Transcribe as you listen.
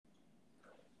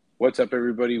What's up,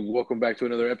 everybody? Welcome back to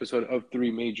another episode of Three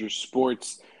Major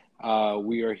Sports.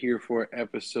 We are here for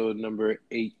episode number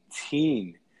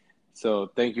 18. So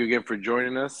thank you again for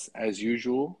joining us. As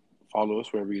usual, follow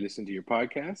us wherever you listen to your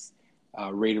podcast.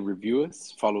 Rate and review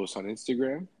us. Follow us on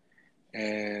Instagram.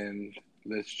 And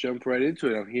let's jump right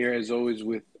into it. I'm here, as always,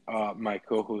 with my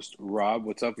co-host, Rob.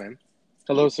 What's up, man?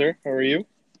 Hello, sir. How are you?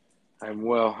 I'm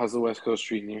well. How's the West Coast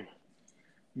treating you?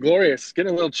 Glorious.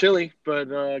 Getting a little chilly, but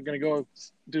gonna go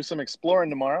do some exploring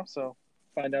tomorrow, so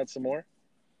find out some more.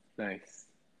 Nice.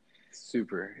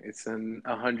 Super. It's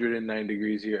 109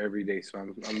 degrees here every day, so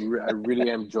I really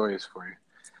am joyous for you.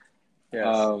 Yes.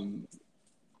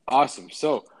 Awesome.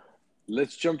 So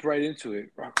let's jump right into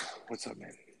it. Rocco, what's up,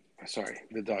 man? Sorry,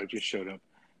 the dog just showed up.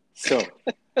 So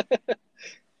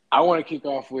I want to kick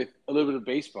off with a little bit of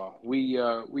baseball. We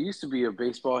used to be a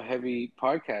baseball heavy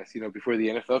podcast, before the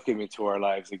NFL came into our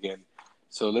lives again.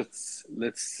 So let's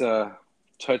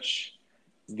touch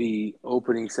the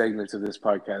opening segments of this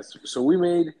podcast. So we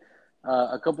made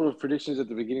a couple of predictions at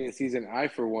the beginning of the season. I,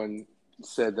 for one,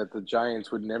 said that the Giants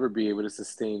would never be able to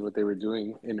sustain what they were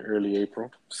doing in early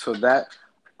April. So that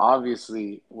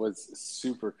obviously was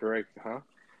super correct, huh?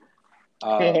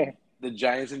 The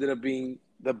Giants ended up being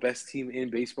the best team in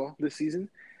baseball this season.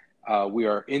 We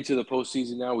are into the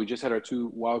postseason now. We just had our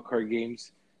 2 wild card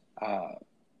games.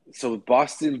 So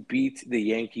Boston beat the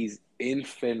Yankees in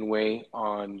Fenway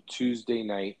on Tuesday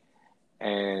night.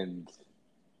 And,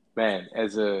 man,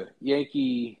 as a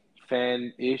Yankee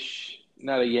fan-ish,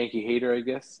 not a Yankee hater, I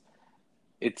guess,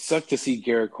 it sucked to see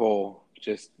Garrett Cole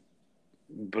just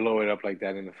blow it up like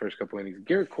that in the first couple innings.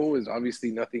 Garrett Cole is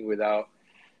obviously nothing without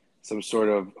some sort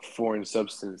of foreign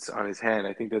substance on his hand.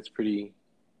 I think that's pretty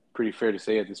fair to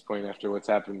say at this point after what's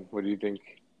happened. What do you think?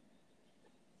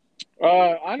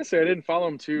 Honestly, I didn't follow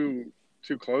him too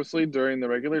closely during the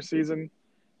regular season,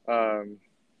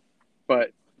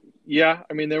 but yeah,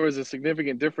 I mean there was a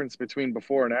significant difference between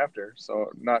before and after,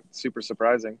 so not super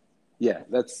surprising. Yeah,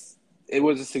 it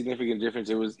was a significant difference.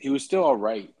 He was still all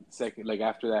right second, like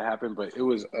after that happened, but it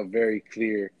was a very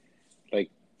clear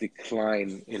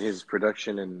decline in his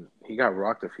production, and he got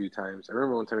rocked a few times. I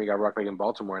remember one time he got rocked in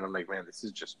Baltimore, and I'm like, man, this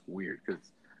is just weird because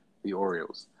the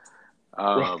Orioles.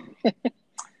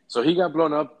 So he got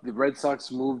blown up. The Red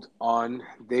Sox moved on.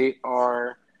 They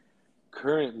are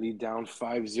currently down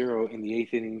 5-0 in the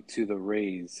 8th inning to the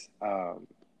Rays.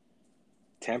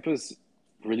 Tampa's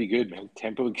really good, man.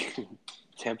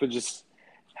 Tampa just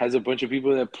has a bunch of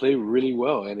people that play really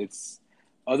well, and it's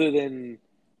other than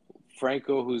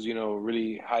Franco, who's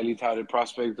really highly touted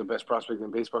prospect, the best prospect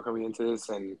in baseball coming into this,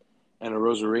 and a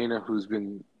Rosarena, who's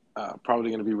been probably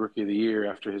going to be rookie of the year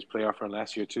after his playoff run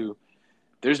last year too.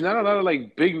 There's not a lot of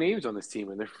big names on this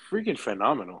team, and they're freaking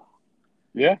phenomenal.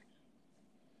 Yeah.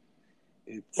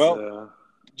 It's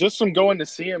just from going to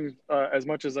see him as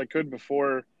much as I could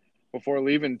before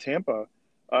leaving Tampa,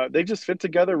 they just fit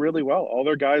together really well. All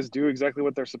their guys do exactly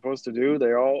what they're supposed to do.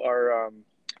 They all are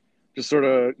just sort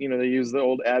of, they use the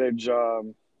old adage,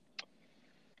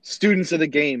 students of the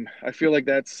game. I feel like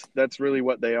that's really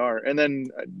what they are. And then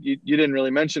you didn't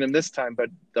really mention him this time, but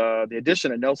the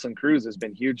addition of Nelson Cruz has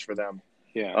been huge for them.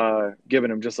 Yeah. Giving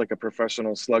him just like a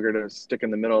professional slugger to stick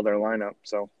in the middle of their lineup.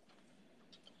 So,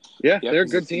 yeah, they're a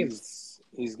good team.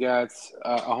 He's got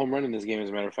a home run in this game, as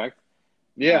a matter of fact.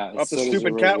 Yeah, off the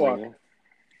stupid catwalk.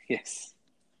 Yes,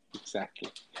 exactly.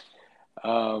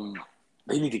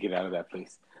 They need to get out of that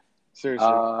place. Seriously.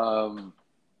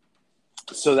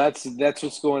 So that's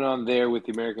what's going on there with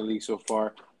the American League so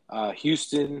far.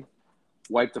 Houston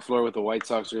wiped the floor with the White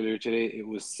Sox earlier today. It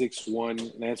was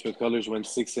 6-1. Lance McCullers went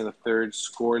 6 1/3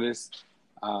 scoreless.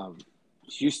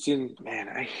 Houston, man,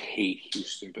 I hate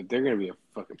Houston, but they're going to be a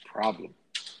fucking problem.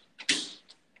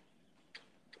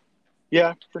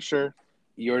 Yeah, for sure.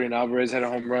 Yordan Alvarez had a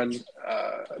home run,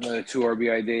 another 2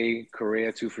 RBI day.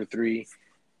 Correa 2 for 3.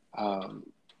 And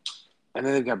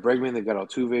then they've got Bregman, they've got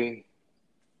Altuve.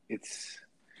 It's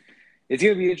going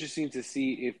to be interesting to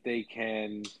see if they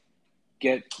can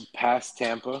get past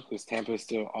Tampa, because Tampa is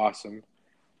still awesome,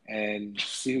 and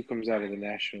see who comes out of the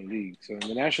National League. So in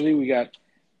the National League, we got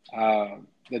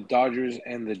the Dodgers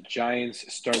and the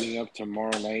Giants starting up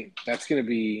tomorrow night. That's going to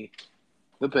be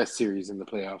the best series in the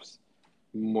playoffs,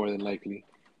 more than likely.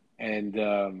 And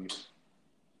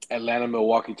Atlanta,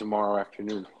 Milwaukee tomorrow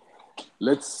afternoon.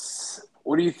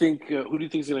 What do you think? Who do you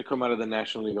think is going to come out of the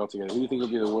National League altogether? Who do you think will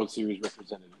be the World Series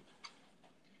representative?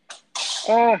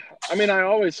 I mean, I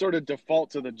always sort of default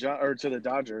to the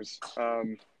Dodgers.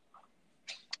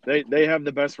 They have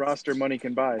the best roster money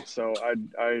can buy, so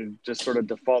I just sort of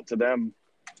default to them,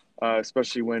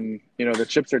 especially when the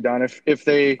chips are down. If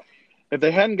they if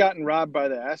they hadn't gotten robbed by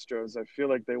the Astros, I feel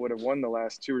like they would have won the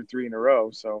last 2 or 3 in a row.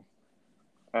 So,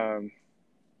 I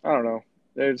don't know.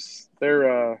 It's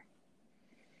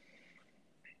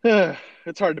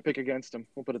hard to pick against them.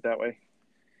 We'll put it that way.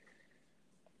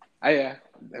 I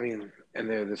mean, and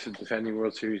they're the defending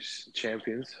World Series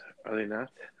champions, are they not?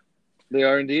 They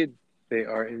are indeed. They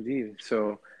are indeed.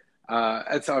 So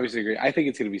that's obviously great. I think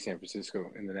it's going to be San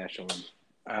Francisco in the National League.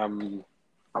 I'm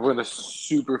going to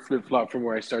super flip-flop from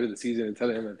where I started the season and tell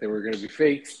them that they were going to be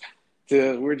fakes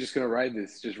to we're just going to ride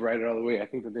this, just ride it all the way. I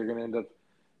think that they're going to end up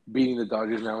beating the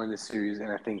Dodgers now in this series,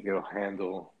 and I think it'll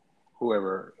handle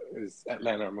whoever is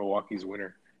Atlanta or Milwaukee's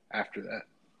winner after that.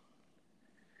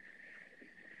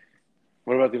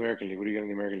 What about the American League? What do you got in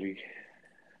the American League?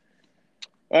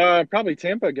 Probably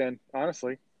Tampa again,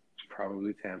 honestly.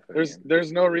 Probably Tampa.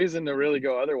 There's no reason to really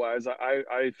go otherwise.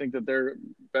 I think that they're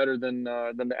better than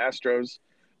the Astros,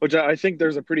 which I think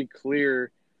there's a pretty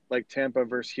clear like Tampa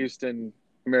versus Houston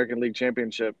American League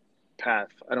championship path.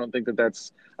 I don't think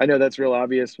that's. I know that's real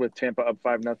obvious with Tampa up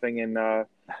 5-0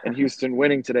 and Houston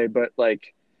winning today, but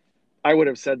like I would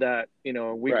have said that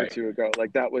a week or two ago.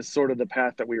 Like that was sort of the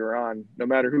path that we were on, no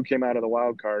matter who came out of the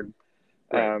wild card.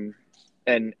 Right.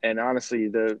 And honestly,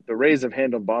 the Rays have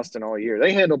handled Boston all year.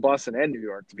 They handled Boston and New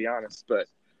York, to be honest. But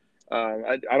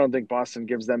I don't think Boston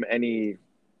gives them any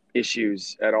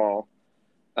issues at all.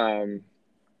 I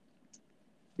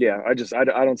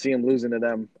don't see them losing to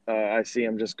them. I see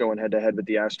them just going head to head with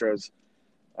the Astros,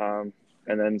 and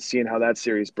then seeing how that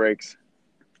series breaks.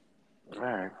 All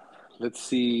right, let's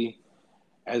see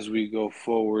as we go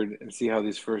forward and see how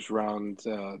this first round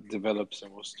develops,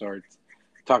 and we'll start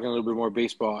talking a little bit more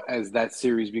baseball as that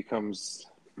series becomes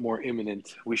more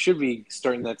imminent. We should be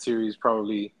starting that series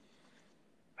probably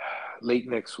late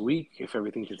next week if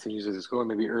everything continues as it's going,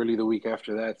 maybe early the week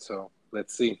after that. So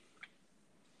let's see.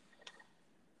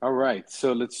 All right,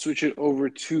 so let's switch it over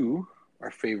to our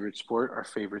favorite sport, our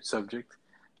favorite subject,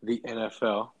 the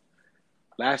NFL.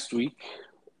 Last week,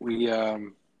 we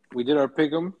did our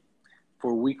pick'em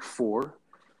for week 4,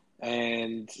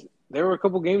 and there were a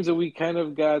couple games that we kind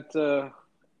of got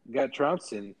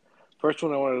trounced in. First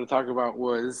one I wanted to talk about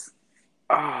was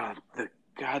the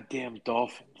goddamn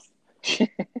Dolphins.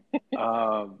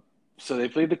 So they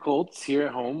played the Colts here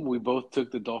at home. We both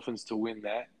took the Dolphins to win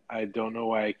that. I don't know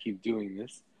why I keep doing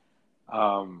this.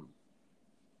 And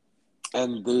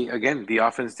the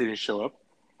offense didn't show up.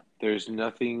 There's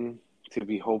nothing to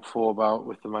be hopeful about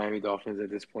with the Miami Dolphins at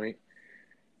this point.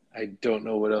 I don't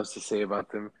know what else to say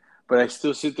about them. But I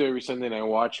still sit there every Sunday and I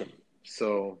watch them.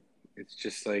 So it's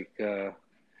just like I'm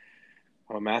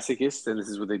a masochist, and this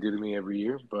is what they do to me every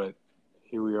year. But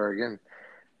here we are again.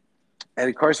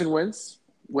 And Carson Wentz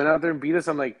went out there and beat us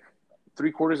on like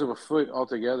 3/4 of a foot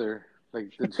altogether.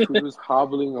 Like the dude was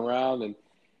hobbling around, and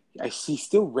he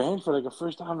still ran for like a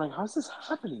first down. I'm like, how's this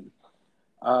happening?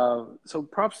 So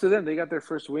props to them. They got their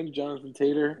first win. Jonathan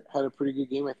Taylor had a pretty good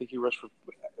game. I think he rushed for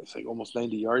almost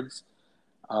 90 yards.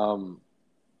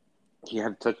 He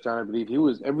had a touchdown, I believe.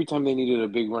 Every time they needed a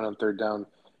big run on third down,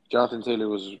 Jonathan Taylor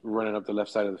was running up the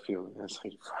left side of the field. And it's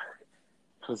like,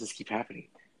 how does this keep happening?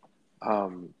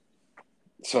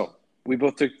 So we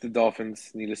both took the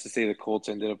Dolphins. Needless to say, the Colts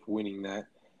ended up winning that.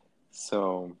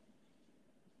 So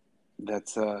that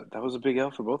was a big L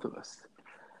for both of us.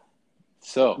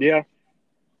 So yeah.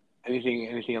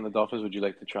 Anything on the Dolphins? Would you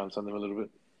like to trounce on them a little bit?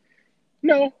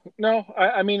 No.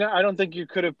 I mean, I don't think you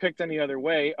could have picked any other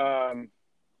way.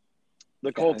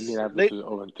 The Colts. Indianapolis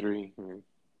was 0-3.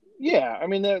 Yeah, I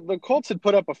mean the Colts had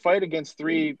put up a fight against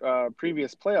 3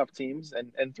 previous playoff teams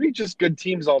and 3 just good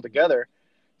teams altogether.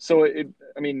 So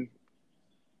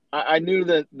I knew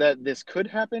that this could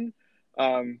happen,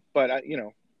 but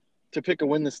to pick a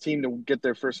winless team to get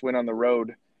their first win on the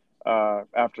road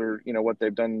after what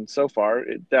they've done so far,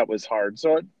 that was hard.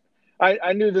 So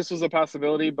I knew this was a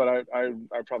possibility, but I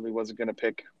probably wasn't going to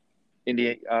pick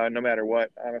Indy no matter what,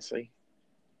 honestly.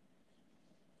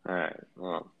 All right.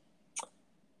 Well,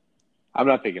 I'm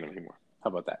not picking them anymore. How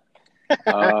about that?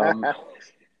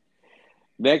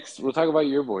 Next, we'll talk about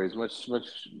your boys. Much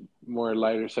more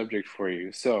lighter subject for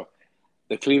you. So,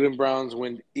 the Cleveland Browns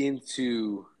went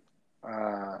into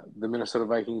the Minnesota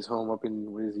Vikings home up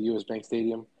in US Bank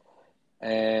Stadium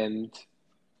and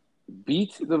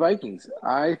beat the Vikings.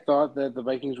 I thought that the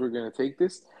Vikings were going to take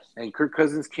this, and Kirk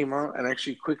Cousins came out and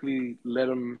actually quickly led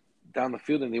them down the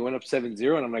field, and they went up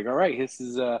 7-0. And I'm like, all right, this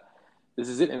is it.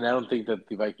 And I don't think that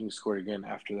the Vikings scored again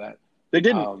after that. They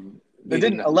didn't. They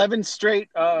didn't. 11 straight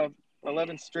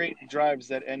drives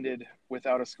that ended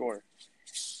without a score.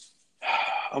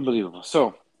 Unbelievable.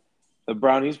 So the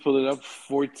Brownies pulled it up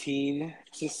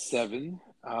 14-7.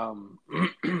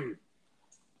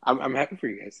 I'm happy for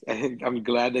you guys. I'm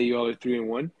glad that you all are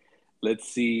 3-1. Let's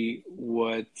see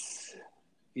what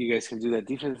you guys can do. That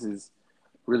defense is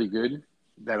really good.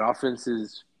 That offense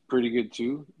is pretty good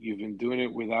too. You've been doing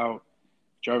it without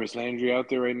Jarvis Landry out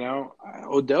there right now.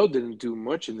 Odell didn't do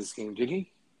much in this game, did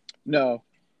he? No,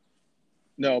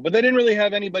 no, but they didn't really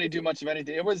have anybody do much of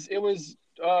anything. It was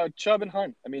Chubb and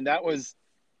Hunt. I mean, that was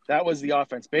the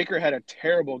offense. Baker had a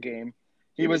terrible game.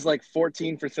 He was like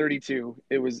 14 for 32.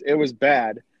 It was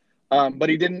bad. But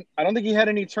he didn't. I don't think he had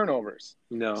any turnovers.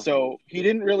 No. So he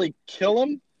didn't really kill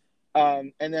him.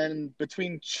 And then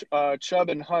between Chubb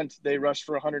and Hunt, they rushed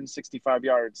for 165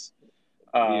 yards.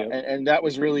 Yep. And that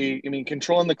was really, I mean,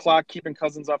 controlling the clock, keeping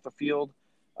Cousins off the field.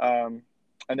 And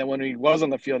then when he was on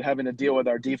the field, having to deal with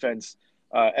our defense.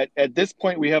 At this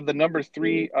point, we have the number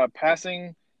 3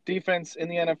 passing defense in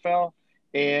the NFL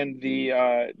and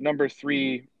the number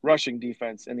 3 rushing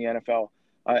defense in the NFL.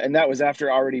 And that was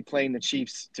after already playing the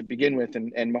Chiefs to begin with,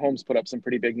 and Mahomes put up some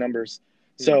pretty big numbers.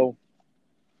 So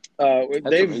That's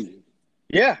they've, amazing.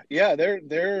 yeah,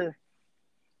 their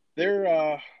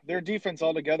defense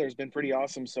altogether has been pretty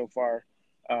awesome so far.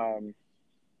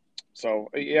 So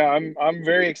yeah, I'm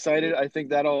very excited. I think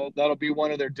that'll be one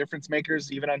of their difference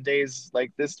makers, even on days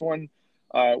like this one,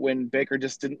 when Baker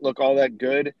just didn't look all that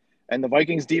good, and the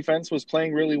Vikings defense was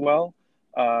playing really well.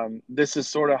 This is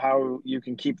sort of how you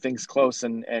can keep things close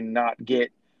and not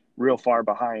get real far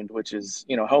behind, which is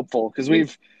helpful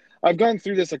because I've gone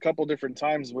through this a couple different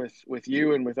times with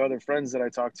you and with other friends that I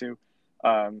talk to.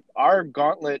 Our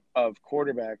gauntlet of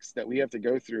quarterbacks that we have to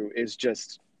go through is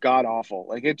just god awful.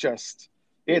 Like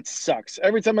it sucks.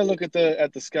 Every time I look at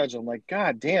the schedule, I'm like,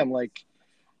 God damn, like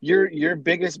your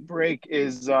biggest break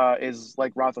is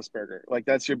like Roethlisberger. Like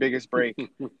that's your biggest break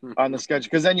on the schedule.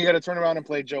 Because then you got to turn around and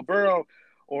play Joe Burrow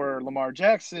or Lamar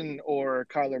Jackson or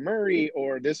Kyler Murray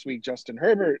or this week Justin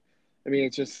Herbert. I mean,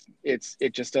 it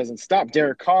just doesn't stop.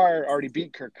 Derek Carr already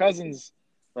beat Kirk Cousins.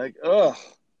 Like, ugh.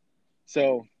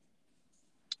 So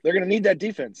they're gonna need that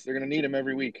defense. They're gonna need him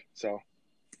every week. So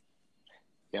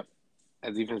Yep.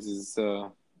 That defense is,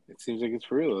 it seems like it's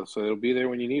for real, so it'll be there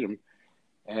when you need them.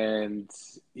 And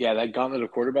yeah, that gauntlet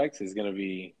of quarterbacks is going to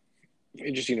be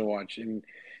interesting to watch. And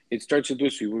it starts with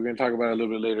this week. We're going to talk about it a little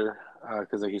bit later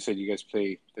because, like you said, you guys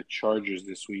play the Chargers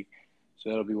this week. So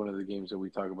that'll be one of the games that we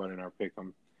talk about in our pick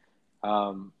 'em.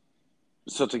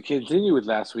 So to continue with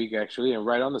last week, actually, and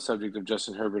right on the subject of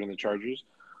Justin Herbert and the Chargers,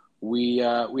 we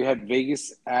had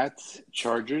Vegas at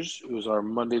Chargers. It was our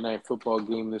Monday Night Football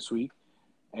game this week,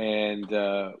 and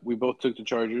we both took the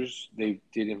Chargers. They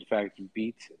did, in fact,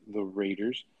 beat the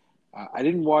Raiders. I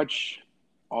didn't watch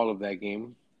all of that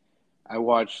game. I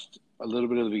watched a little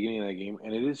bit of the beginning of that game,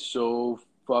 and it is so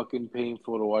fucking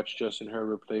painful to watch Justin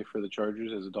Herbert play for the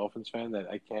Chargers as a Dolphins fan that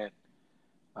I can't.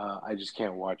 I just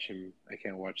can't watch him. I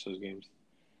can't watch those games.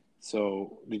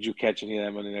 So, did you catch any of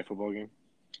that Monday Night Football game?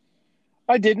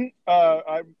 I didn't.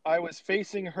 I was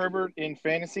facing Herbert in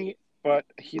fantasy, but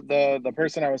the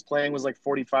person I was playing was like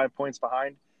 45 points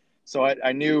behind. So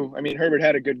I knew. I mean, Herbert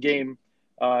had a good game.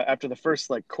 After the first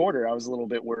like quarter, I was a little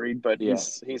bit worried, but Yeah.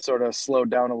 he sort of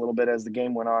slowed down a little bit as the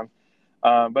game went on.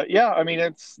 But yeah, I mean,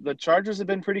 it's the Chargers have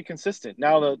been pretty consistent.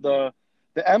 Now the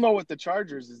MO with the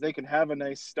Chargers is they can have a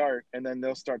nice start and then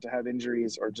they'll start to have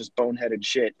injuries or just boneheaded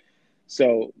shit.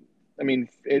 So, I mean,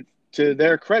 to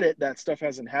their credit, that stuff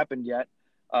hasn't happened yet.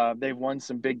 They've won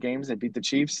some big games. They beat the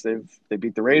Chiefs. They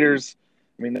beat the Raiders.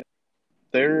 I mean,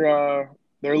 they're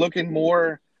looking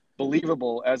more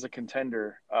believable as a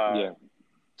contender Yeah.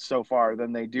 so far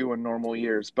than they do in normal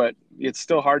years. But it's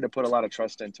still hard to put a lot of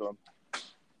trust into them.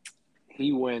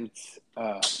 He went.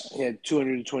 He had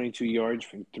 222 yards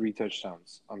from 3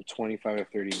 touchdowns on 25 of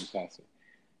 30 in passing.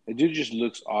 The dude just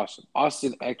looks awesome.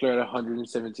 Austin Eckler had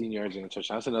 117 yards and a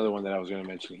touchdown. That's another one that I was going to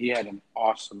mention. He had an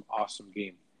awesome, awesome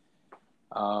game.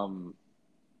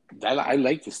 That I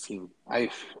like this team.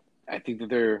 I think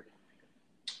that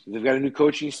they've got a new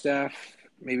coaching staff.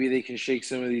 Maybe they can shake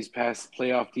some of these past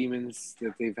playoff demons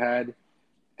that they've had,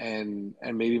 and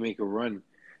maybe make a run.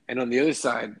 And on the other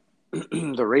side,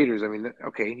 the Raiders. I mean,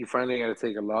 okay, you finally got to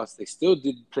take a loss. They still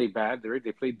did play bad.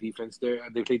 They played defense.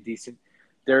 They played decent.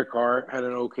 Derek Carr had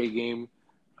an okay game.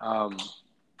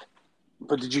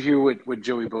 But did you hear what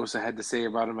Joey Bosa had to say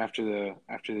about him after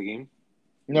the game?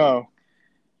 No.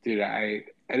 Dude, I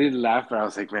didn't laugh, but I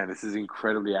was like, man, this is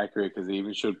incredibly accurate because they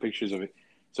even showed pictures of it.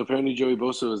 So apparently Joey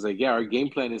Bosa was like, yeah, our game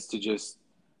plan is to just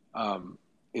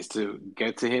is to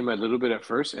get to him a little bit at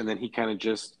first, and then he kind of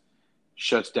just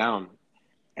shuts down.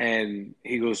 And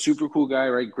he goes, super cool guy,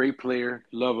 right? Great player,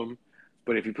 love him.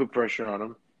 But if you put pressure on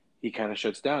him, he kind of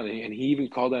shuts down. And he even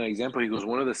called out an example. He goes,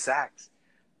 one of the sacks,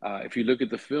 if you look at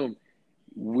the film,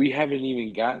 we haven't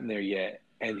even gotten there yet,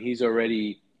 and he's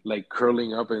already like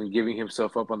curling up and giving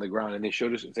himself up on the ground. And they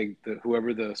showed us, it's like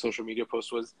whoever the social media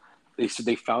post was, they said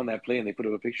they found that play and they put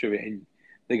up a picture of it. And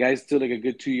the guy's still like a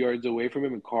good 2 yards away from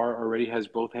him, and Carr already has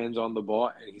both hands on the ball,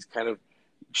 and he's kind of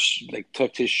like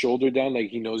tucked his shoulder down, like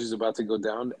he knows he's about to go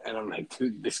down. And I'm like,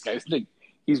 dude, this guy's like,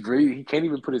 he can't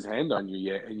even put his hand on you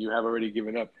yet, and you have already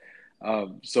given up.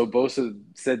 So Bosa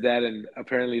said that, and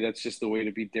apparently that's just the way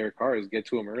to beat Derek Carr is get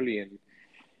to him early, and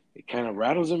it kind of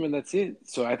rattles him, and that's it.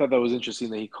 So I thought that was interesting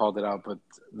that he called it out. But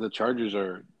the Chargers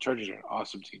are an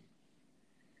awesome team.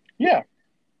 Yeah,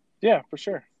 yeah, for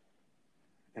sure.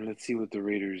 And let's see what the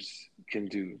Raiders can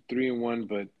do. 3-1,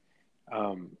 but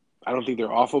I don't think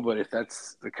they're awful. But if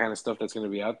that's the kind of stuff that's going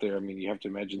to be out there, I mean, you have to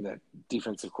imagine that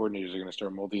defensive coordinators are going to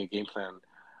start molding a game plan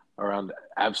around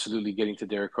absolutely getting to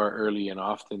Derek Carr early and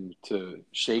often to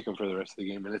shake him for the rest of the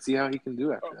game. And let's see how he can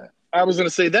do after that. I was going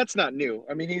to say that's not new.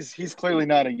 I mean, he's clearly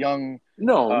not a young.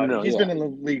 No, he's yeah. been in the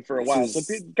league for a while, so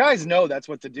guys know that's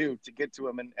what to do to get to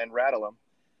him and rattle him.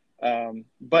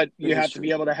 But you have to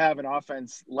be able to have an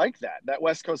offense like that. That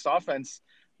West Coast offense,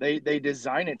 they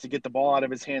design it to get the ball out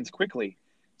of his hands quickly.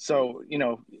 So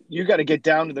you got to get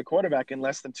down to the quarterback in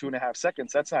less than 2.5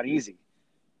 seconds. That's not easy.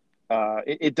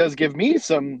 It does give me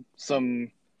some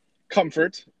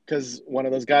comfort because one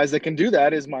of those guys that can do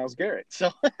that is Myles Garrett.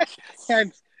 So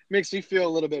it makes me feel a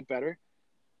little bit better.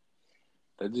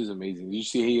 That dude's amazing. Did you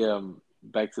see he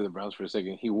back to the Browns for a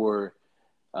second? He wore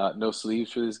no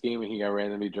sleeves for this game, and he got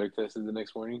randomly drug tested the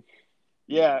next morning.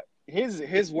 Yeah,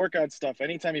 his workout stuff.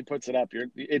 Anytime he puts it up,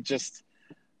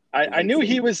 I knew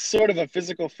he was sort of a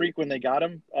physical freak when they got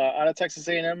him out of Texas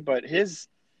A&M, but his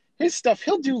stuff,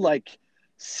 he'll do like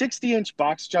 60-inch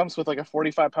box jumps with like a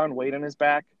 45-pound weight on his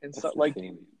back and stuff. Like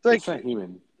that's not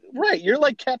human. Right, you're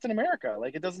like Captain America.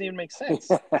 Like it doesn't even make sense.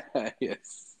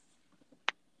 Yes,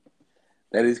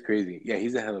 that is crazy. Yeah,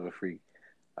 he's a hell of a freak.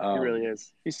 He really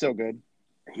is. He's so good.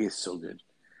 He is so good.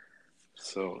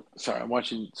 So sorry, I'm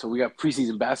watching. So we got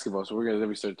preseason basketball. So we're gonna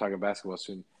then start talking basketball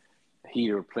soon.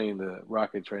 Heat are playing the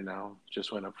Rockets right now.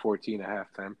 Just went up 14 at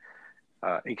halftime.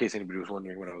 In case anybody was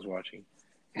wondering what I was watching.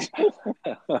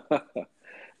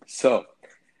 So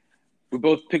we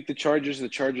both picked the Chargers. The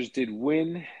Chargers did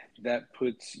win. That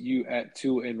puts you at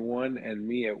 2-1 and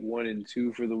me at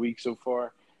 1-2 for the week so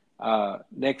far.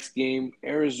 Next game,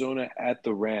 Arizona at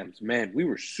the Rams. Man, we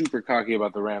were super cocky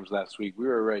about the Rams last week. We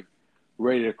were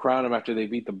ready to crown them after they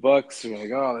beat the Bucks. We're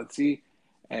like, oh, let's see.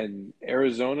 And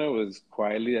Arizona was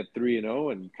quietly at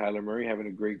 3-0, and Kyler Murray having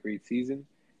a great season.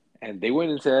 And they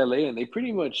went into LA and they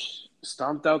pretty much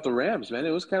stomped out the Rams, man.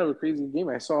 It was kind of a crazy game.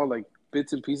 I saw like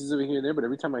bits and pieces of it here and there, but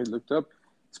every time I looked up,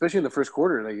 especially in the first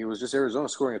quarter, like it was just Arizona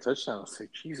scoring a touchdown. I was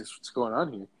like, Jesus, what's going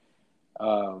on here?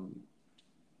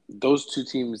 Those two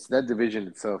teams, that division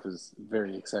itself is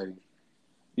very exciting.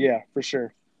 Yeah, for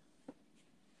sure.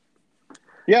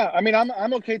 Yeah, I mean,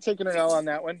 I'm okay taking an L on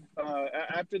that one.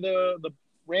 After the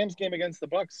Rams game against the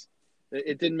Bucks,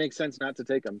 it didn't make sense not to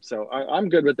take them. So I'm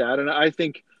good with that. And I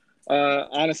think,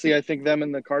 honestly, I think them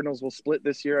and the Cardinals will split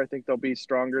this year. I think they'll be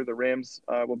stronger. The Rams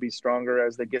will be stronger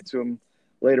as they get to them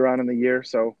later on in the year.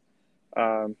 So,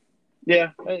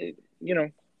 you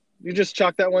just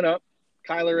chalk that one up.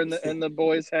 Kyler and the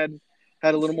boys had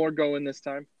a little more going this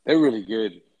time. They're really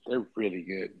good. They're really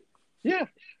good. Yeah,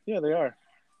 they are.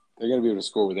 They're going to be able to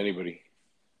score with anybody.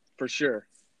 For sure.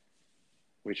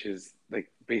 Which is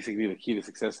like basically the key to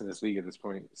success in this league at this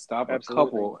point. Stop Absolutely. A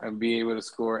couple and be able to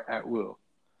score at will.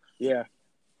 Yeah.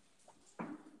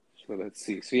 So let's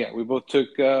see. So yeah, we both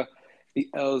took the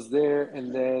L's there,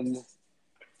 and then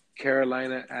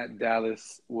Carolina at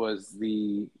Dallas was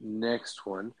the next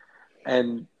one.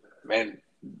 And man,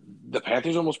 the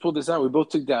Panthers almost pulled this out. We both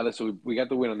took Dallas, so we got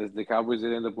the win on this. The Cowboys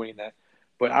did end up winning that.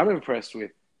 But I'm impressed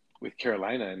with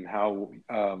Carolina and how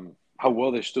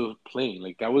well they're still playing.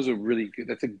 Like that's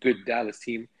a good Dallas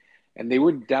team. And they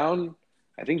were down,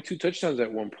 I think, 2 touchdowns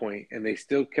at one point, and they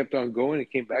still kept on going and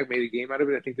came back, made a game out of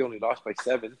it. I think they only lost by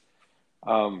 7.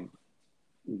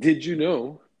 Did you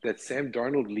know that Sam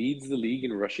Darnold leads the league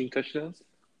in rushing touchdowns?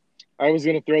 I was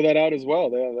going to throw that out as well.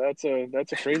 That's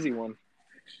a crazy one.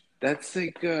 That's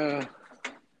like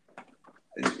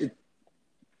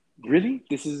really?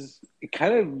 It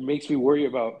kind of makes me worry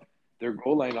about their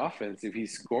goal line offense if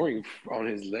he's scoring on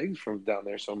his legs from down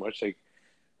there so much. Like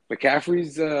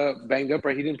McCaffrey's banged up,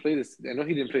 right? He didn't play this. I know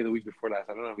he didn't play the week before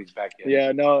last. I don't know if he's back yet.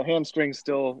 Yeah, no, hamstring's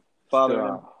still bothering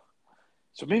him.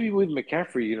 So maybe with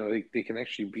McCaffrey, they can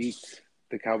actually beat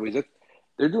the Cowboys.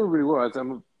 They're doing really well.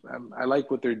 I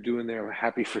like what they're doing there. I'm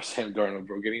happy for Sam Darnold,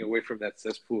 bro, getting away from that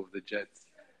cesspool of the Jets.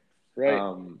 Right.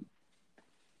 And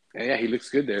yeah, he looks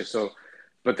good there. So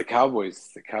But the Cowboys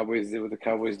did what the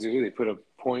Cowboys do. They put up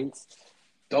points.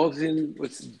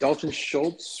 Dalton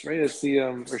Schultz, right? That's the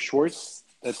or Schwartz,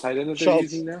 that tight end that they're Schultz.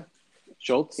 using now.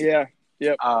 Schultz. Yeah.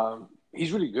 Yep.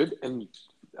 He's really good, and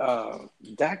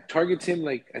Dak targets him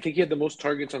like I think he had the most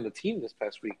targets on the team this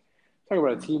past week. Talk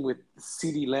about a team with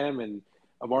CeeDee Lamb and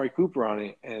Amari Cooper on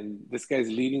it, and this guy's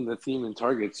leading the team in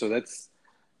targets. So that's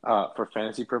for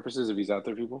fantasy purposes. If he's out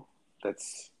there, people,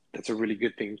 that's a really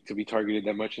good thing to be targeted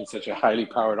that much in such a highly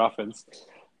powered offense.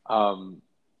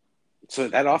 So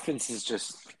that offense is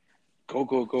just go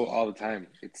all the time.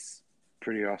 It's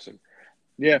pretty awesome.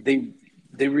 Yeah.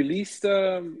 They released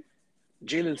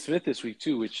Jalen Smith this week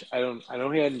too, which I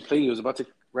know he hadn't played. He was about to,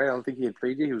 right? I don't think he had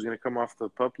played yet. He was going to come off the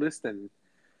PUP list, and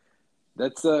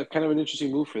that's kind of an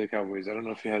interesting move for the Cowboys. I don't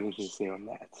know if you had anything to say on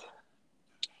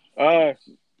that.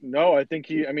 No, I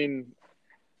think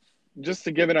just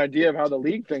to give an idea of how the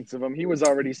league thinks of him, he was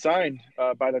already signed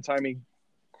by the time he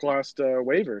crossed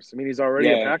waivers. I mean, he's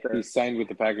already a Packer. He's signed with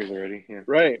the Packers already. Yeah.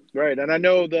 Right. And I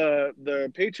know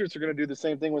the Patriots are going to do the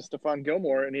same thing with Stephon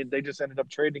Gilmore, and they just ended up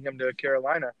trading him to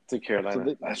Carolina.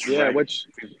 That's right. Which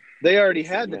they already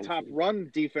had the top run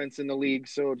defense in the league,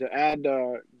 so to add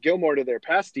Gilmore to their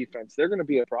pass defense, they're going to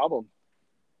be a problem.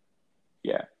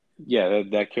 Yeah.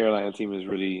 That Carolina team is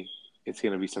really. It's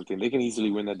going to be something. They can easily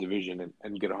win that division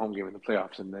and get a home game in the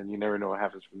playoffs, and then you never know what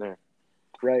happens from there.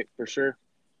 Right, for sure.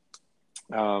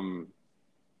 So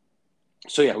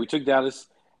yeah, we took Dallas.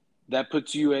 That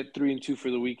puts you at 3-2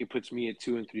 for the week. It puts me at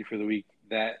 2-3 for the week.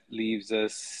 That leaves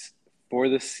us for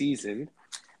the season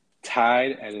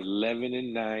tied at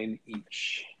 11-9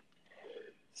 each.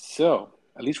 So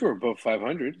at least we're above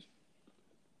 500.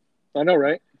 I know,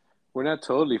 right? We're not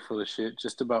totally full of shit.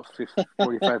 Just about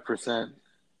 45%.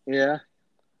 Yeah.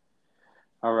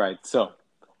 All right, so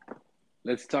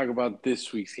let's talk about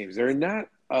this week's games. There are not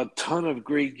a ton of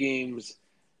great games.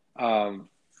 We got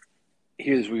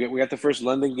the first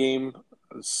London game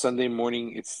Sunday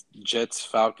morning. It's Jets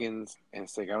Falcons, and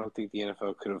it's like I don't think the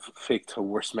NFL could have picked a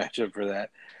worse matchup for that.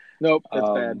 Nope,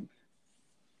 that's bad.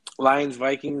 Lions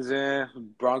Vikings,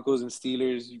 Broncos and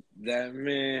Steelers.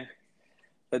 That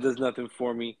does nothing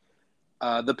for me.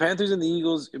 The Panthers and the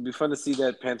Eagles. It'd be fun to see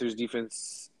that Panthers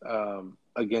defense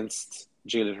against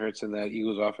Jalen Hurts and that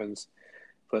Eagles offense.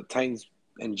 But Titans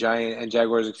and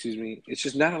Jaguars, it's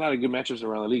just not a lot of good matchups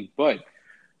around the league. But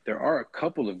there are a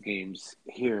couple of games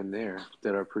here and there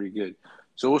that are pretty good.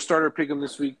 So we'll start our pick'em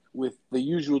this week with the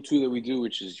usual two that we do,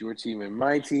 which is your team and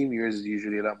my team. Yours is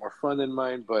usually a lot more fun than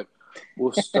mine, but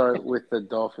we'll start with the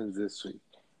Dolphins this week.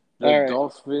 The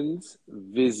Dolphins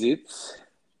visit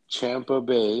Tampa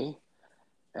Bay.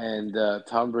 And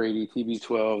Tom Brady,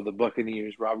 TB12, the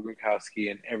Buccaneers, Rob Gronkowski,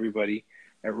 and everybody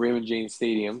at Raymond James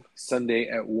Stadium Sunday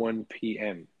at 1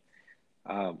 p.m.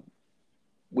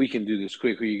 We can do this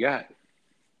quick. Who you got?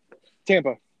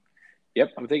 Tampa.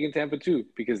 Yep, I'm taking Tampa too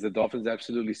because the Dolphins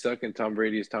absolutely suck, and Tom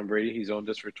Brady is Tom Brady. He's owned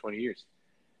us for 20 years.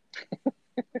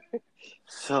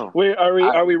 So, wait,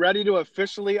 are we ready to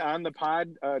officially on the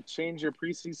pod change your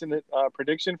preseason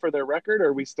prediction for their record, or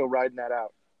are we still riding that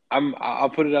out? I'll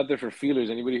put it out there for feelers.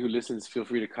 Anybody who listens, feel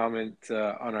free to comment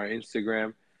on our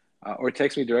Instagram or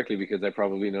text me directly because I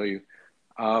probably know you.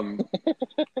 I'm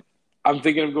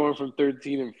thinking of going from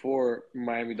 13-4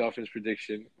 Miami Dolphins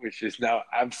prediction, which is now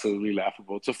absolutely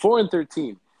laughable, to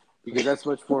 4-13 because that's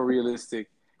much more realistic.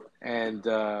 And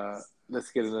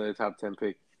let's get another top 10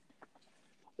 pick.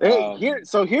 Hey,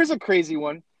 here's a crazy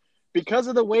one. Because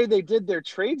of the way they did their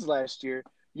trades last year,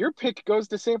 your pick goes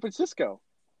to San Francisco.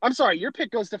 I'm sorry, your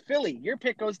pick goes to Philly.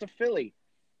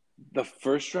 The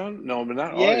first round? No, but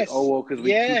not yes. ours. Oh, well, because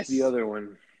we keep the other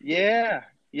one. Yeah.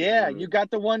 You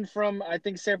got the one from, I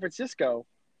think, San Francisco.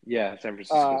 Yeah, San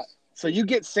Francisco. So you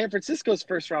get San Francisco's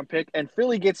first-round pick, and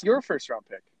Philly gets your first-round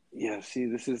pick. Yeah, see,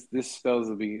 this smells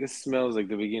like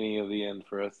the beginning of the end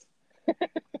for us.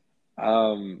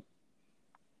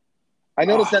 I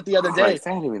noticed that the other day. I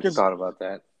hadn't even thought about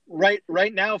that.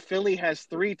 Right now, Philly has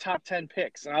 3 top 10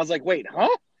 picks, and I was like, "Wait, huh?"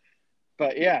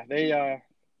 But yeah, they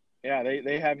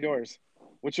have yours,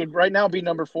 which would right now be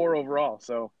number 4 overall.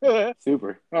 So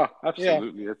super. Oh,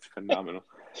 absolutely, That's phenomenal.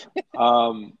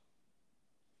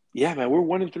 Yeah, man, we're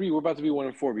 1-3. We're about to be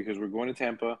 1-4 because we're going to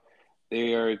Tampa.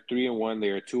 They are 3-1. They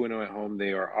are 2-0 at home.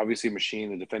 They are obviously a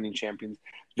machine, the defending champions.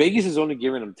 Vegas is only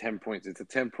giving them 10 points. It's a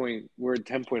 10-point. We're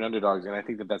 10-point underdogs, and I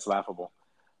think that's laughable.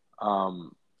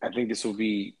 I think this will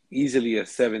be easily a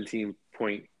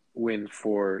 17-point win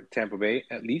for Tampa Bay,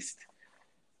 at least.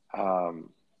 Yeah,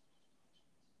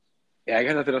 I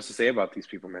got nothing else to say about these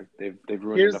people, man. They've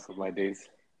ruined enough of my days.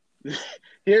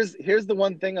 Here's the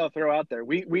one thing I'll throw out there.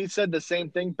 We said the same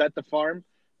thing, bet the farm.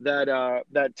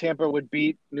 that Tampa would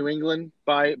beat New England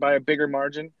by a bigger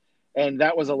margin, and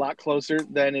that was a lot closer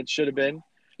than it should have been.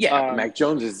 Yeah, Mac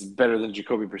Jones is better than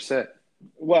Jacoby Brissett.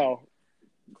 Well,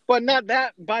 but not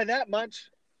that by that much.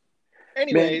 Man,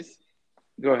 Anyways,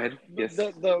 go ahead. Yes.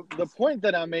 the point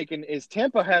that I'm making is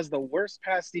Tampa has the worst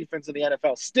pass defense in the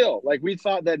NFL. Still, like we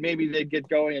thought that maybe they'd get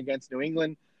going against New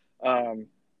England.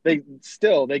 They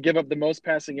give up the most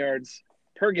passing yards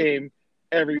per game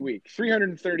every week,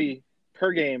 330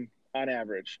 per game on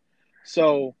average.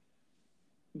 So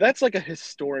that's like a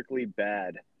historically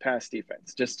bad pass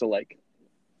defense. Just to like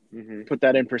put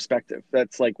that in perspective,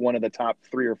 that's like one of the top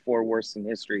 3 or 4 worst in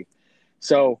history.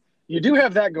 So you do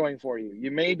have that going for you. You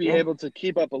may be able to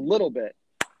keep up a little bit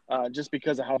just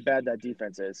because of how bad that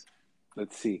defense is.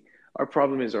 Let's see. Our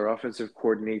problem is our offensive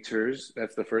coordinators.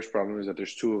 That's the first problem, is that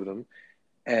there's 2 of them.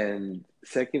 And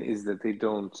second is that they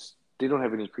don't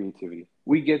have any creativity.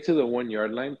 We get to the 1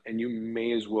 yard line and you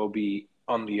may as well be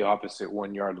on the opposite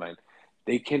 1 yard line.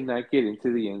 They cannot get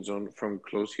into the end zone from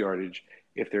close yardage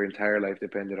if their entire life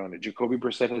depended on it. Jacoby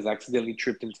Brissett has accidentally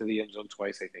tripped into the end zone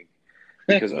twice, I think.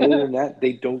 Because other than that,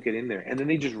 they don't get in there. And then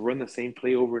they just run the same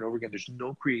play over and over again. There's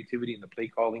no creativity in the play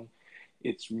calling.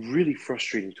 It's really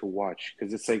frustrating to watch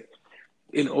because it's like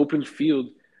in open field,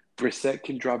 Brissett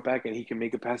can drop back and he can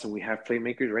make a pass and we have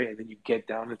playmakers, right? And then you get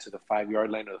down into the 5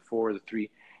 yard line or the 4 or the 3.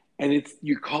 And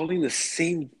you're calling the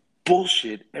same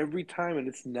bullshit every time and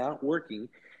it's not working.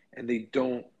 And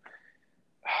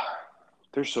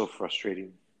they're so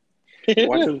frustrating.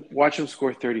 Watch them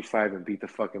score 35 and beat the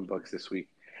fucking Bucks this week.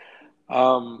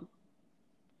 Yeah,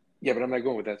 but I'm not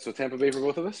going with that. So Tampa Bay for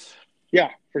both of us?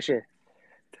 Yeah, for sure.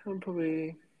 Tampa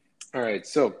Bay. All right,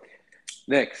 so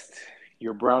next,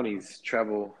 your Brownies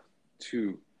travel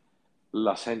to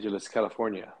Los Angeles,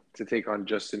 California to take on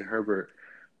Justin Herbert,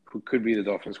 who could be the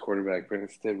Dolphins quarterback, but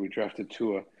instead we drafted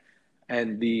Tua,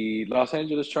 and the Los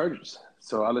Angeles Chargers.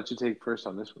 So I'll let you take first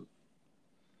on this one.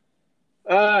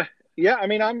 Yeah, I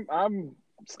mean, I'm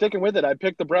sticking with it. I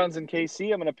picked the Browns in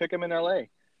KC. I'm going to pick them in LA.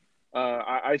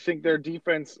 I think their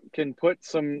defense can put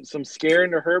some scare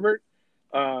into Herbert.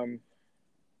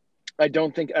 I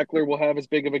don't think Eckler will have as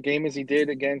big of a game as he did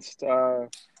against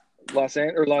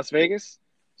Las Vegas.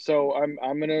 So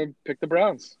I'm gonna pick the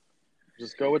Browns.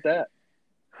 Just go with that.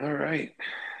 All right.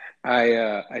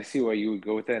 I see why you would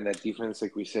go with that. And that defense,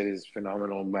 like we said, is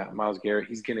phenomenal. Myles Garrett,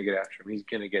 he's gonna get after him. He's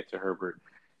gonna get to Herbert.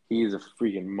 He is a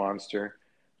freaking monster.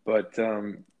 But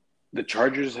the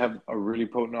Chargers have a really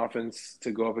potent offense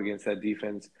to go up against that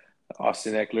defense.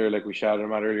 Austin Eckler, like we shouted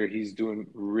him out earlier, he's doing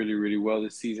really, really well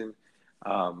this season.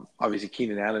 Obviously,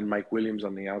 Keenan Allen, Mike Williams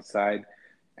on the outside.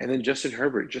 And then Justin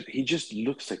Herbert, he just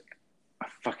looks like a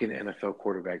fucking NFL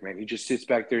quarterback, man. He just sits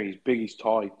back there. He's big, he's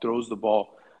tall, he throws the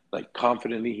ball like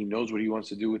confidently. He knows what he wants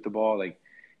to do with the ball. Like,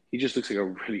 he just looks like a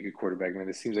really good quarterback, man.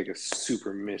 It seems like a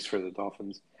super miss for the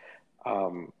Dolphins.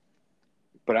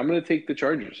 But I'm going to take the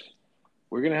Chargers.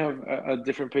 We're going to have a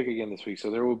different pick again this week,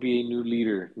 so there will be a new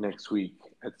leader next week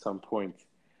at some point.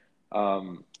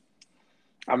 I'm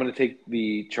going to take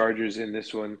the Chargers in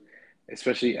this one,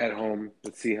 especially at home.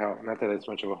 Let's see how – not that it's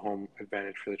much of a home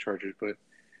advantage for the Chargers, but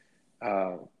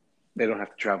they don't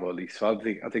have to travel at least. So I'll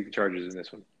take the Chargers in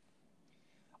this one.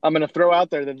 I'm going to throw out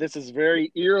there that this is very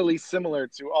eerily similar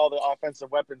to all the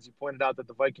offensive weapons you pointed out that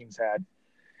the Vikings had.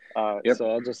 Yep.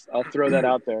 So I'll throw that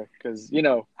out there because, you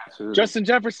know, Absolutely. Justin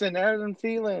Jefferson, Adam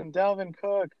Thielen, Dalvin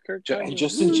Cook, Kirk Cousins.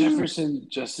 Justin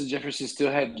Jefferson still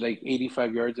had like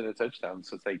 85 yards and a touchdown.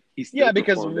 So it's like he still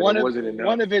because one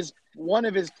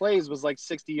of his plays was like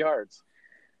 60 yards.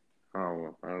 Oh,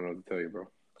 well, I don't know what to tell you, bro.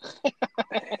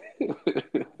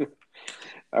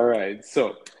 All right,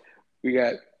 so we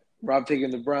got Rob taking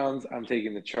the Browns. I'm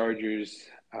taking the Chargers.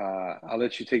 I'll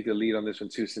let you take the lead on this one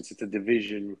too, since it's a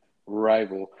division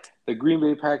rival. The Green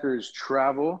Bay Packers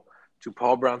travel to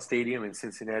Paul Brown Stadium in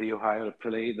Cincinnati, Ohio, to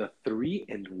play the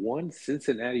 3-1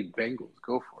 Cincinnati Bengals.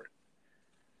 Go for it.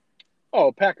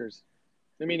 Oh, Packers.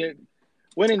 I mean,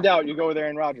 when in doubt, you go with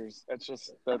Aaron Rodgers. That's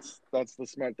the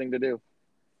smart thing to do.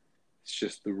 It's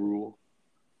just the rule.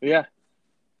 Yeah.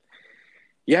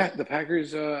 Yeah, the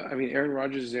Packers. Aaron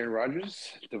Rodgers is Aaron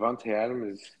Rodgers. Devontae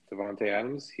Adams is Devontae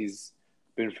Adams. He's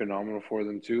been phenomenal for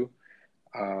them too.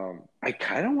 I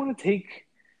kind of want to take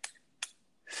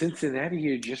Cincinnati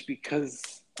here just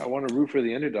because I want to root for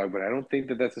the underdog, but I don't think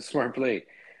that that's a smart play.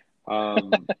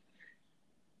 Aaron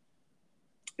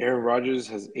Rodgers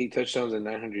has 8 touchdowns and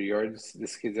 900 yards.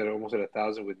 This kid's almost at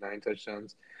 1,000 with 9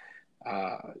 touchdowns.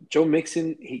 Joe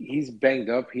Mixon, he's banged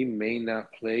up. He may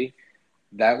not play.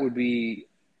 That would be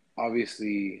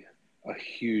obviously a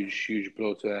huge, huge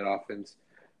blow to that offense.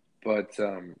 But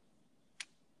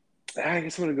I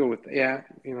guess I'm gonna go with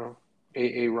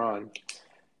Ron.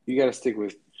 You got to stick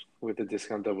with the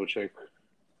discount double check.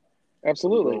 I'm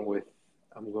Absolutely. going with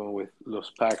I'm going with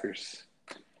Los Packers.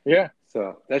 Yeah.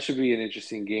 So that should be an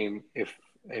interesting game, if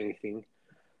anything.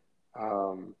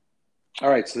 All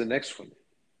right, so the next one,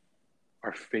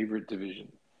 our favorite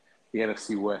division, the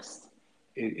NFC West.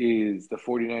 It is the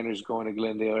 49ers going to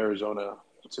Glendale, Arizona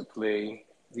to play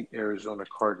the Arizona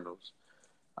Cardinals.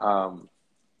 Um,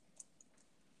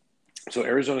 so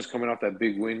Arizona's coming off that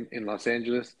big win in Los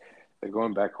Angeles. They're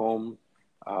going back home.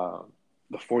 Uh,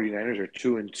 the 49ers are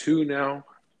 2-2 now.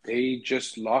 They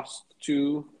just lost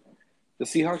to the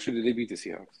Seahawks, or did they beat the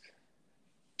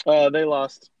Seahawks? They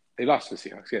lost. They lost to the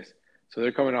Seahawks, yes. So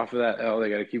they're coming off of that L. They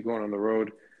got to keep going on the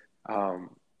road. Um,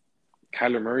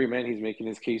 Kyler Murray, man, he's making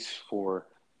his case for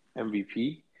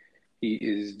MVP. He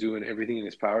is doing everything in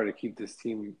his power to keep this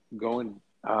team going.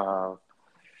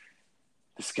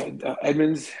 This guy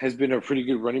Edmonds has been a pretty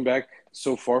good running back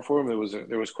so far for him.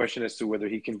 There was question as to whether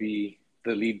he can be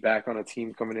the lead back on a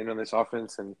team coming in on this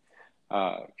offense, and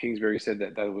Kingsbury said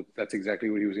that's exactly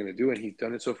what he was going to do, and he's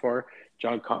done it so far.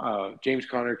 James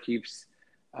Conner keeps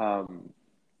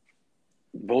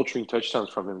vulturing touchdowns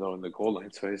from him though in the goal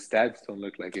line, so his stats don't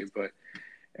look like it. But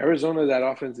Arizona, that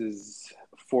offense is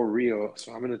for real,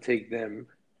 so I'm going to take them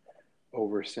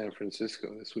over San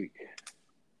Francisco this week.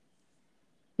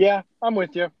 Yeah, I'm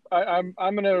with you. I'm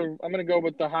gonna go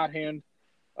with the hot hand.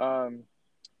 Um,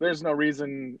 there's no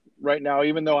reason right now,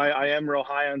 even though I am real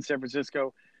high on San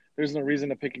Francisco. There's no reason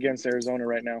to pick against Arizona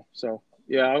right now. So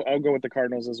yeah, I'll go with the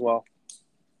Cardinals as well.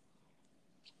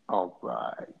 All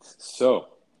right, so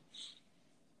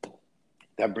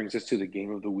that brings us to the game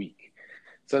of the week.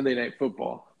 Sunday Night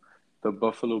Football. The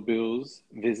Buffalo Bills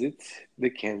visit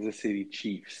the Kansas City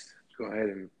Chiefs. Go ahead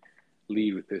and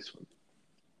lead with this one.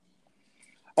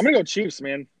 I'm gonna go Chiefs,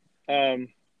 man. Um,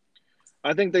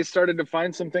 I think they started to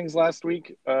find some things last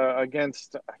week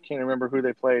against I can't remember who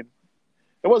they played.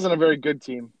 It wasn't a very good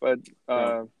team, but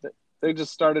No. they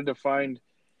just started to find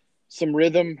some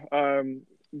rhythm,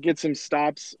 get some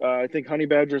stops. I think Honey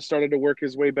Badger started to work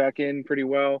his way back in pretty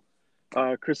well.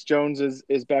 Chris Jones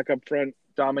is back up front,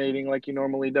 dominating like he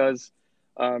normally does.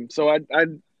 So I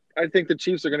think the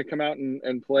Chiefs are going to come out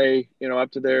and play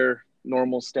up to their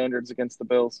normal standards against the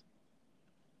Bills.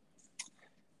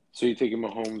 So you're taking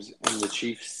Mahomes and the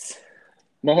Chiefs?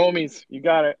 Mahomes, you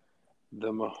got it. The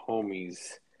Mahomes.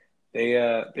 They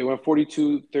went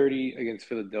 42-30 against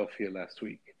Philadelphia last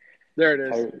week. There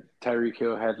it is. Tyreek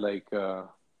Hill had like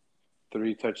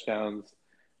 3 touchdowns.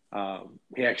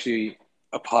 He actually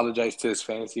apologized to his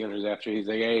fantasy owners after. He's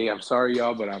like, "Hey, I'm sorry,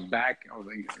 y'all, but I'm back." I was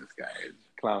like, "This guy is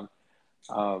a clown."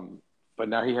 But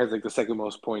now he has like the second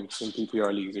most points in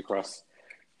PPR leagues across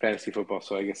fantasy football.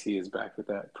 So I guess he is back with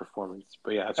that performance.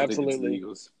 But yeah, that's what they did to the Absolutely.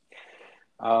 Eagles.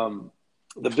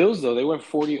 The Bills, though, they went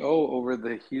 40-0 over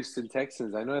the Houston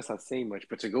Texans. I know that's not saying much,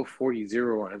 but to go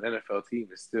 40-0 on an NFL team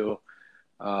is still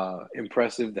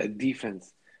impressive. That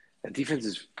defense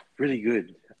is really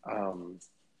good.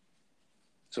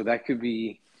 So that could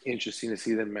be interesting to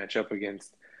see them match up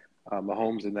against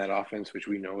Mahomes in that offense, which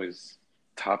we know is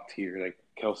top tier. Like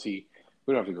Kelsey,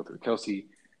 we don't have to go through Kelsey,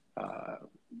 uh,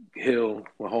 Hill,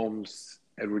 Mahomes,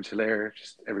 Edwards-Helaire,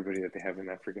 just everybody that they have in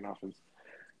that freaking offense.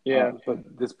 Yeah.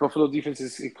 But this Buffalo defense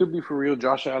it could be for real.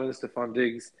 Josh Allen, Stephon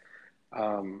Diggs.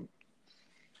 Um,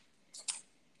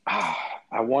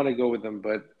 I want to go with them,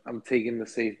 but I'm taking the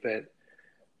safe bet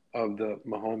of the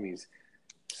Mahomes.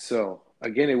 So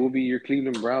again, it will be your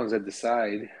Cleveland Browns that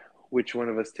decide which one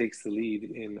of us takes the lead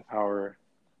in our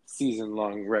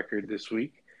season-long record this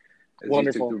week. As you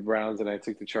took the Wonderful. Browns and I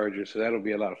took the Chargers, so that'll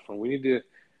be a lot of fun.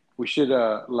 We should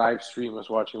live stream us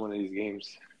watching one of these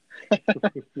games.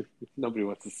 Nobody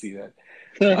wants to see that.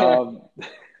 Um,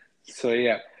 so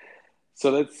yeah,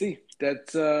 so let's see.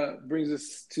 That brings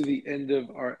us to the end of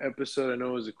our episode. I know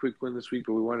it was a quick one this week,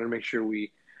 but we wanted to make sure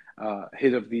we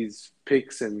hit up these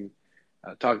picks and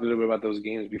talk a little bit about those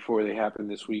games before they happen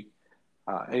this week.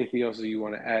 Anything else that you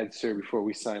want to add, sir, before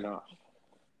we sign off?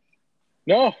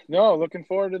 No. Looking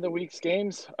forward to the week's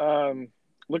games.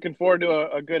 Looking forward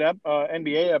to a good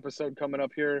NBA episode coming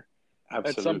up here at some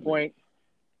Absolutely. point.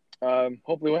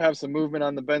 Hopefully, we'll have some movement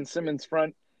on the Ben Simmons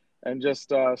front and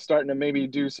just starting to maybe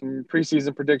do some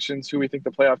preseason predictions, who we think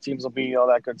the playoff teams will be, all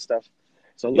that good stuff.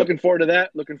 So, Yep. looking forward to that.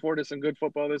 Looking forward to some good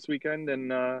football this weekend.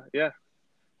 And yeah,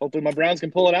 hopefully, my Browns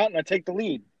can pull it out and I take the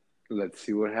lead. Let's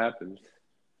see what happens.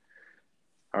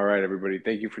 All right, everybody.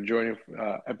 Thank you for joining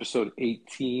episode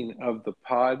 18 of the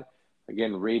pod.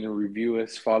 Again, rate and review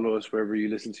us. Follow us wherever you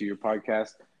listen to your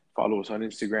podcast. Follow us on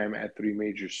Instagram at 3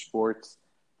 Major Sports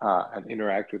and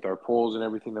interact with our polls and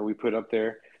everything that we put up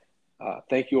there.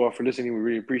 Thank you all for listening. We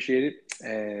really appreciate it,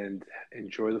 and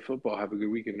enjoy the football. Have a good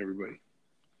weekend, everybody.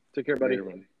 Take care, buddy.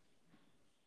 Everybody.